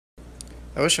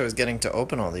I wish I was getting to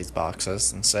open all these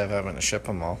boxes instead of having to ship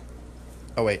them all.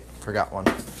 Oh wait, forgot one.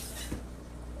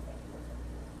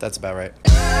 That's about right.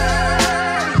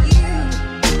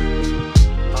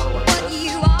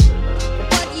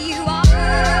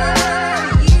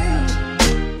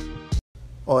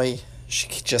 Oi, she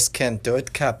just can't do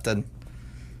it, Captain.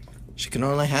 She can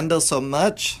only handle so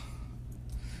much.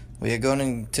 We are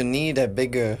going to need a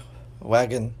bigger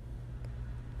wagon.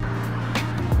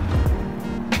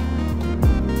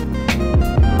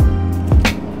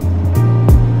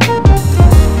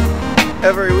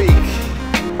 Every week,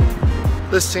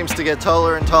 this seems to get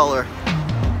taller and taller.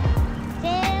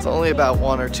 It's only about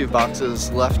 1 or 2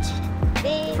 boxes left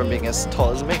from being as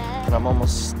tall as me, and I'm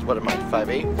almost, what am I,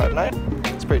 5'8",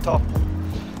 5'9"? It's pretty tall.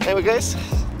 Anyway guys,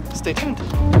 stay tuned.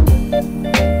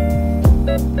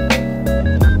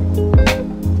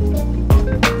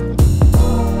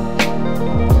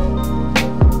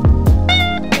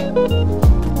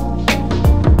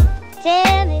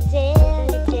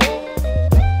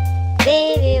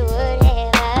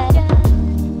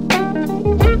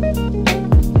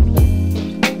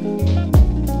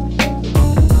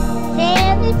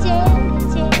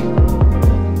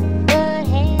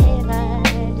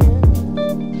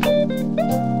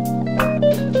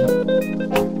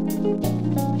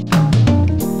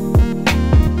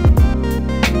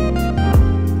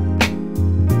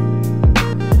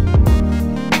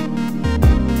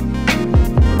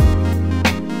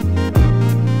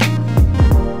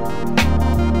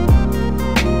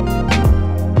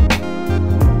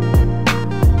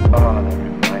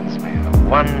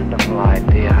 Wonderful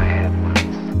idea I had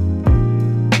once.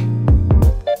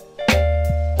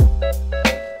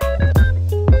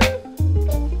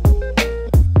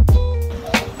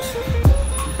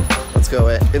 Let's go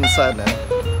inside now.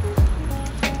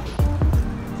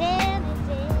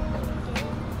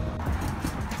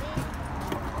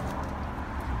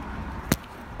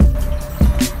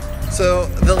 So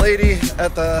the lady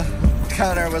at the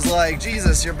counter was like,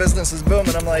 Jesus, your business is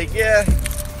booming. I'm like, yeah,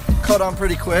 caught on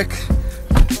pretty quick.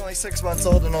 Only 6 months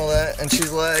old and all that, and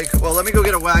she's like, well, let me go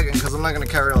get a wagon because I'm not going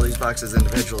to carry all these boxes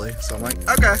individually. So I'm like,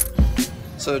 okay.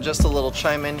 So just a little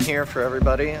chime in here for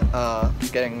everybody,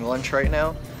 getting lunch right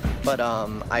now, but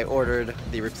I ordered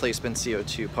the replacement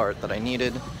CO2 part that I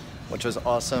needed, which was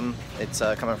awesome. It's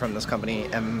coming from this company,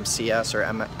 MCS or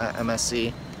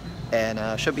MSC,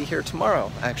 and should be here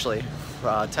tomorrow, actually.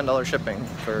 $10 shipping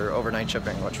for overnight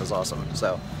shipping, which was awesome.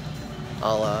 So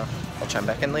I'll chime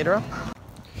back in later on.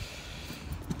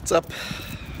 What's up?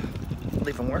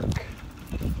 Leaving work.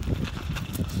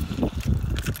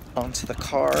 Onto the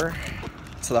car,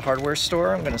 to the hardware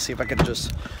store. I'm gonna see if I could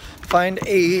just find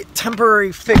a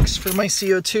temporary fix for my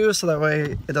CO2 so that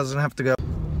way it doesn't have to go.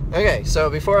 Okay, so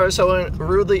before I was so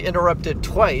rudely interrupted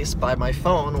twice by my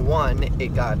phone. One,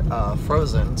 it got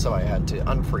frozen, so I had to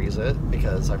unfreeze it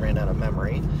because I ran out of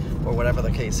memory, or whatever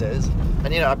the case is. I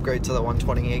need to upgrade to the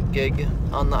 128 gig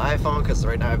on the iPhone because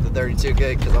right now I have the 32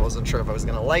 gig because I wasn't sure if I was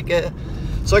gonna like it.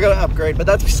 So I gotta upgrade, but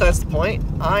that's besides the point.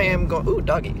 I am going, ooh,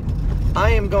 doggy.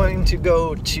 I am going to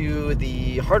go to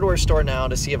the hardware store now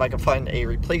to see if I can find a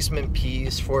replacement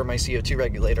piece for my CO2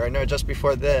 regulator. I know just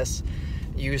before this,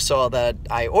 you saw that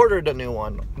I ordered a new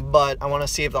one, but I want to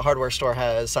see if the hardware store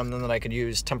has something that I could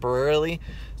use temporarily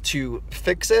to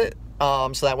fix it,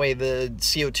 so that way the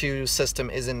CO2 system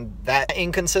isn't that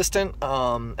inconsistent.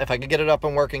 If I could get it up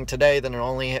and working today, then it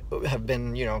only have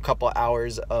been, you know, a couple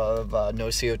hours of no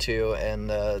CO2, and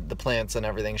the plants and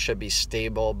everything should be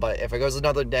stable. But if it goes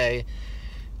another day,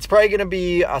 it's probably going to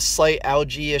be a slight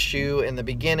algae issue in the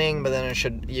beginning, but then it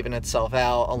should even itself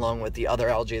out along with the other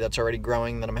algae that's already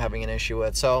growing that I'm having an issue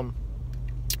with. So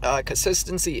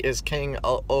consistency is king.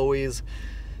 I'll always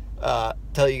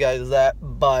tell you guys that,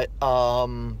 but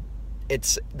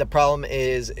it's the problem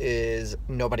is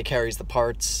nobody carries the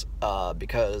parts,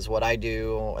 because what I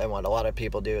do and what a lot of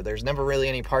people do, there's never really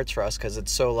any parts for us because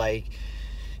it's so like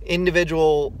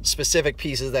individual specific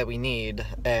pieces that we need.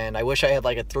 And I wish I had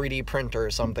like a 3D printer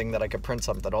or something that I could print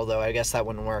something, although I guess that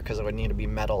wouldn't work because it would need to be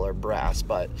metal or brass.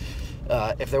 But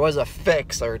if there was a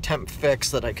fix or a temp fix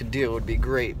that I could do, it would be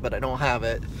great, but I don't have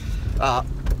it.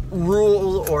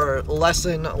 Rule or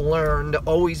lesson learned: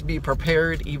 always be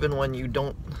prepared even when you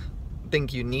don't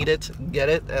think you need it. Get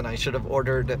it. And I should have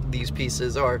ordered these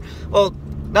pieces, or, well,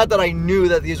 not that I knew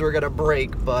that these were gonna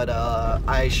break, but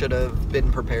I should have been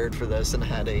prepared for this and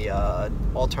had a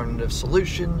alternative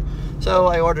solution. So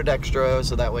I ordered extra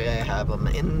so that way I have them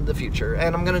in the future,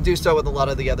 and I'm gonna do so with a lot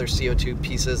of the other CO2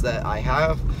 pieces that I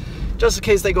have, just in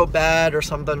case they go bad or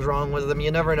something's wrong with them.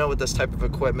 You never know with this type of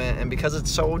equipment, and because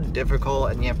it's so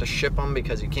difficult and you have to ship them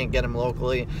because you can't get them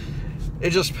locally, it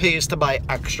just pays to buy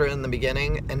extra in the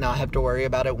beginning and not have to worry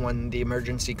about it when the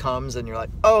emergency comes and you're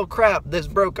like, oh crap, this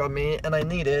broke on me and I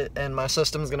need it and my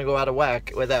system's gonna go out of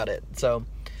whack without it. So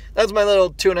that's my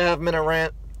little 2.5 minute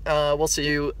rant. We'll see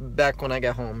you back when I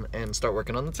get home and start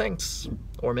working on the things,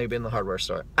 or maybe in the hardware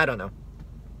store. I don't know.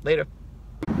 Later.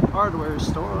 Hardware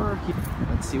store.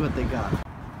 Let's see what they got.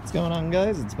 What's going on,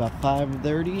 guys? It's about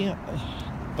 5:30.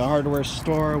 The hardware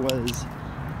store was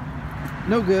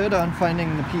no good on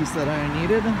finding the piece that I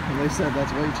needed. They said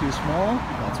that's way too small.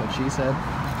 That's what she said.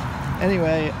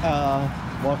 Anyway,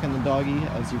 walking the doggy,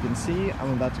 as you can see.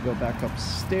 I'm about to go back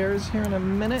upstairs here in a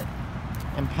minute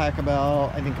and pack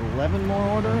about, I think, 11 more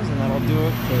orders, and that'll do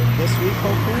it for this week,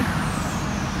 hopefully.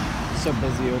 So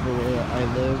busy over where I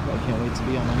live. I can't wait to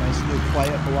be on a nice new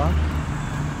quiet block.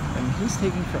 And he's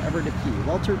taking forever to pee.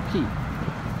 Walter, pee.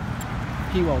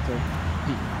 Pee, Walter.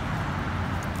 Pee.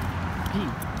 Pee.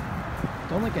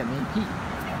 Don't look at me. Pee.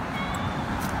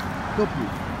 Go pee.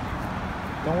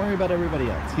 Don't worry about everybody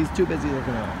else. He's too busy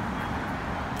looking around.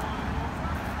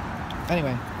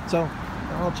 Anyway, so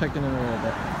I'll check in a little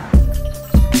bit.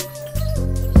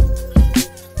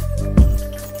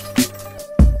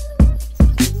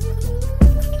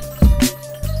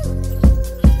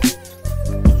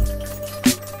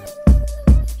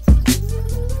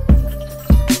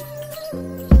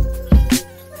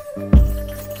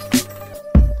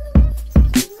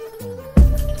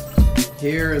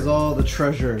 Here is all the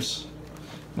treasures.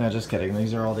 No, just kidding.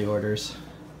 These are all the orders.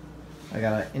 I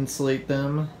gotta insulate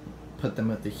them, put them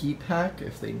with the heat pack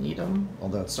if they need them,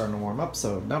 although it's starting to warm up,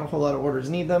 so not a whole lot of orders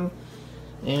need them.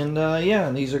 And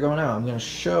yeah, these are going out. I'm gonna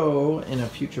show in a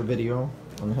future video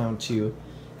on how to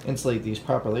insulate these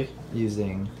properly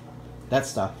using that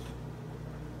stuff.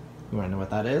 You wanna know what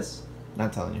that is?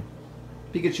 Not telling you.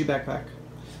 Pikachu backpack.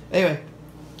 Anyway,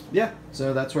 yeah,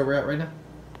 so that's where we're at right now.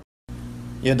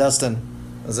 Yeah, Dustin,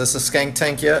 is this a skank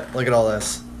tank yet? Look at all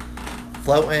this.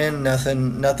 Floating,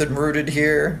 nothing rooted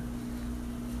here.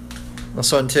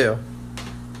 This one too.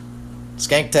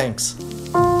 Skank tanks.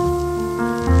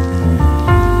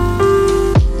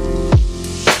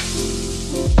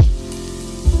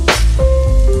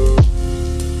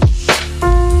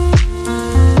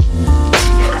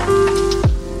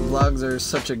 Vlogs are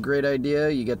such a great idea.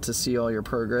 You get to see all your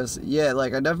progress. Yeah,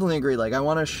 like I definitely agree. Like I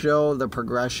want to show the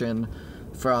progression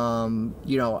from,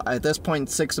 you know, at this point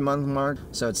 6-month mark,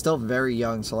 so it's still very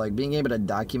young, so like being able to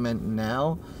document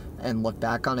now and look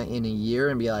back on it in a year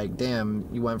and be like, damn,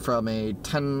 you went from a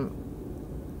 10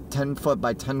 foot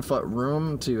by 10 foot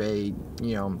room to a,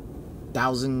 you know,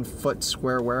 1,000-foot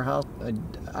square warehouse.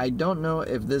 I don't know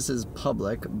if this is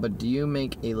public, but do you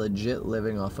make a legit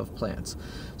living off of plants?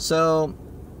 So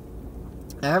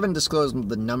I haven't disclosed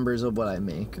the numbers of what I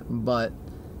make, but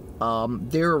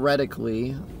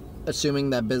theoretically, assuming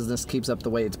that business keeps up the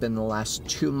way it's been the last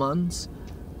 2 months,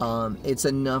 it's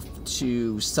enough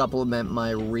to supplement my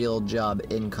real job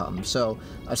income. So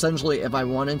essentially, if I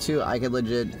wanted to, I could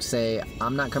legit say,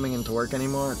 I'm not coming into work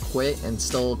anymore, quit, and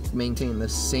still maintain the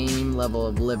same level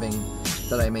of living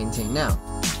that I maintain now.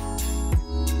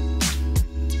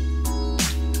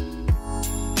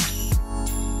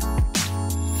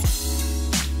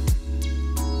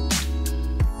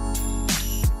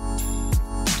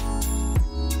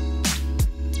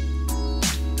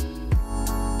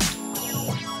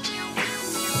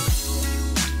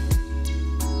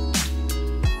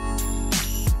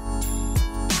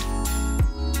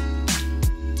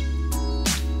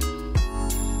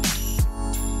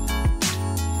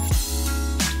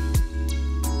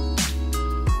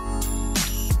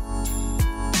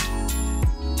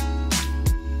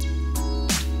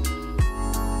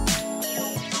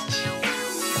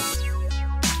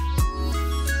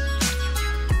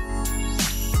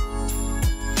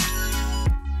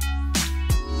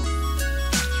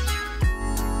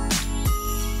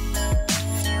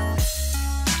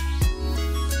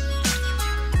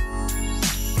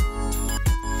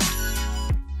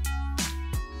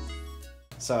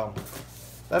 So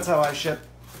that's how I ship,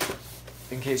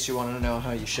 in case you want to know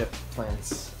how you ship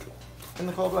plants in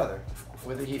the cold weather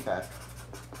with a heat pack.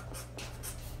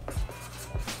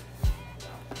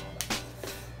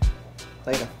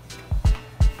 Later.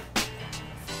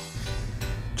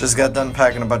 Just got done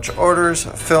packing a bunch of orders,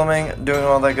 filming, doing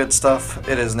all that good stuff.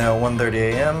 It is now 1:30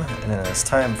 a.m. and it is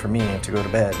time for me to go to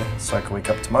bed so I can wake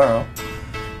up tomorrow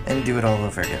and do it all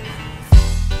over again.